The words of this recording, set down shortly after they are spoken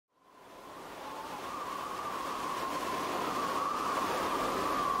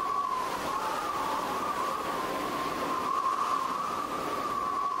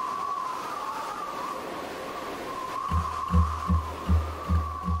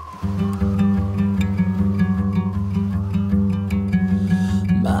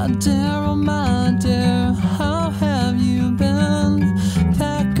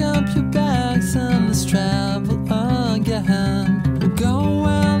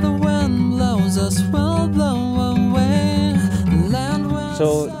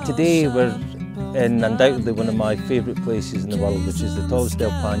Today we're in undoubtedly one of my favourite places in the world, which is the Torres del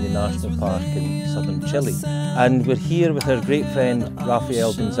Paine National Park in southern Chile. And we're here with our great friend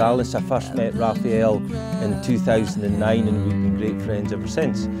Rafael Gonzalez. I first met Rafael in 2009 and we've been great friends ever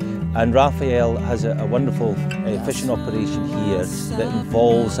since. And Rafael has a wonderful fishing operation here that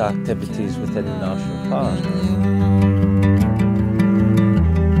involves activities within the national park.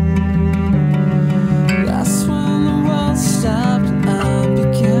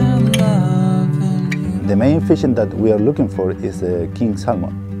 The main fishing that we are looking for is the king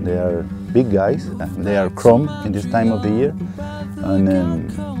salmon. They are big guys, they are chrome in this time of the year, and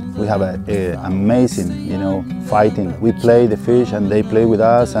we have an amazing, fighting. We play the fish and they play with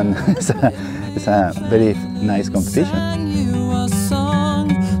us, and it's a very nice competition.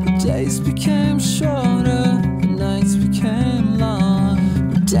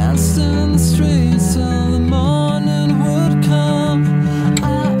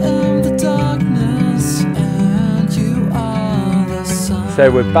 So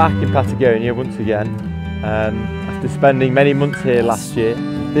we're back in Patagonia once again, after spending many months here last year.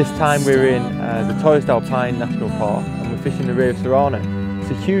 This time we're in the Torres del Paine National Park and we're fishing the Rio Serrano. It's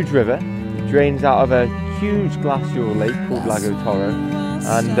a huge river, it drains out of a huge glacial lake called Lago Toro,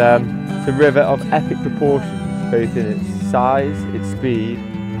 and it's a river of epic proportions, both in its size, its speed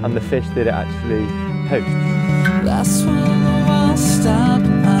and the fish that it actually hosts. That's when the world stopped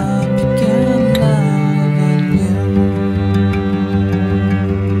and I began loving you.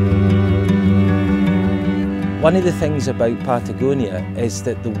 One of the things about Patagonia is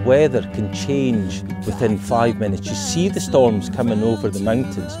that the weather can change within 5 minutes. You see the storms coming over the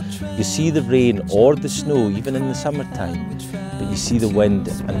mountains, you see the rain or the snow even in the summertime, but you see the wind,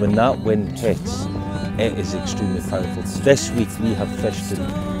 and when that wind hits, it is extremely powerful. This week we have fished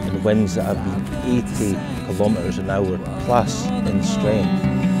in winds that have been 80 kilometres an hour plus in strength.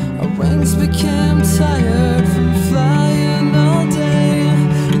 Our wings became tired from flying all day,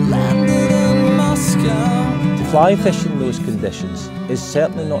 landed in Moscow. Fly fishing in those conditions is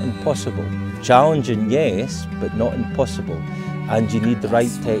certainly not impossible. Challenging, yes, but not impossible. And you need the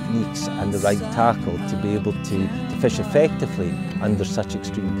right techniques and the right tackle to be able to fish effectively under such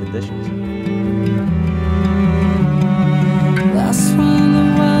extreme conditions. That's when the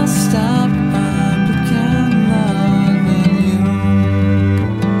world stopped, I began loving you.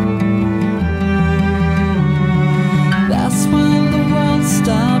 That's when the world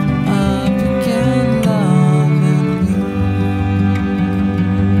stopped, I began loving you.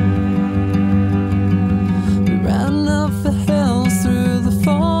 We ran up the hills through the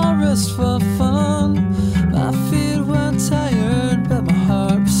forest for fun. My feet were tired, but my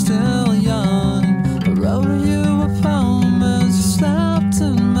heart was still young. I wrote you a poem as you slept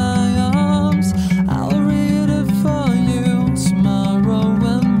in my arms. I'll read it for you tomorrow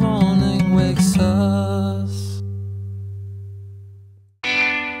when morning wakes us.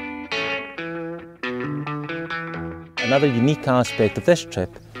 Another unique aspect of this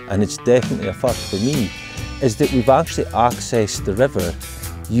trip, and it's definitely a first for me, is that we've actually accessed the river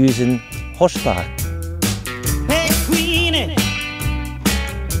using horseback. Hey Queenie,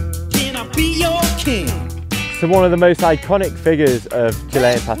 can I be your king? So one of the most iconic figures of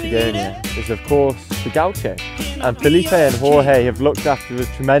Chilean Patagonia is of course the gaucho, and Felipe and Jorge have looked after us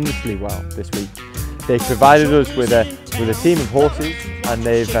tremendously well this week. They've provided us with a team of horses, and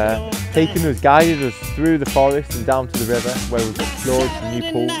they've taken us, guided us through the forest and down to the river where we've explored some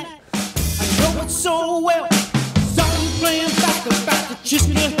new pools. I know it so well, song playing back about the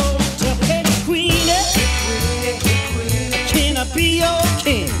Chestnut Hotel. Hey Queenie, can I be your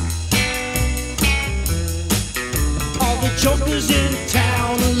king? All the jokers in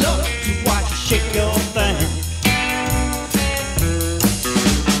town love to watch you shake your thing.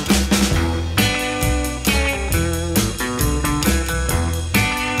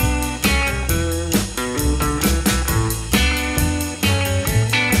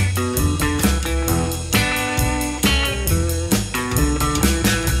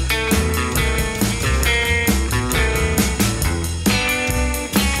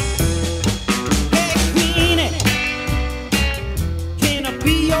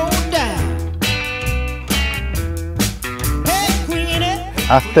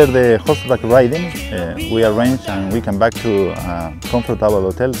 After the horseback riding, we arranged and we came back to a comfortable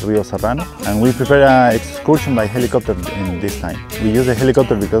hotel, Rio Serrano, and we prepared an excursion by helicopter in this time. We use the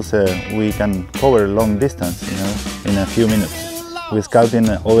helicopter because we can cover long distance, in a few minutes. We scout in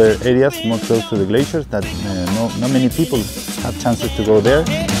other areas more close to the glaciers that not many people have chances to go there.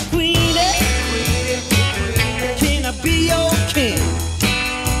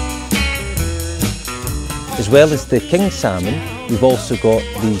 As well as the king salmon, we've also got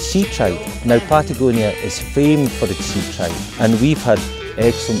the sea trout. Now Patagonia is famed for its sea trout, and we've had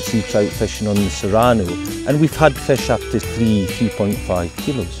excellent sea trout fishing on the Serrano, and we've had fish up to 3.5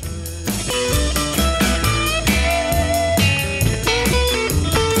 kilos.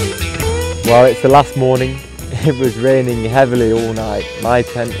 Well, it's the last morning. It was raining heavily all night. My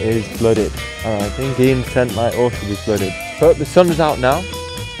tent is flooded. I think Ian's tent might also be flooded. But the sun is out now.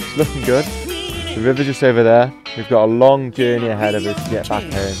 It's looking good. The river's just over there. We've got a long journey ahead of us to get back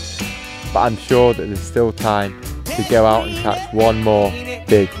home. But I'm sure that there's still time to go out and catch one more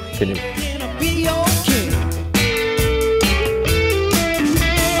big canoe.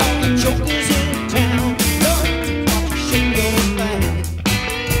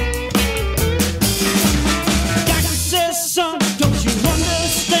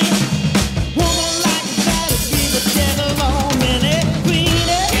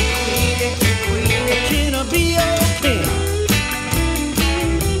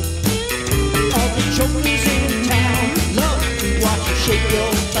 Shake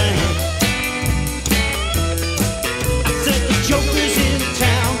your thing. I said the jokers in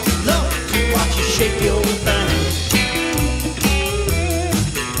town love to watch you shake your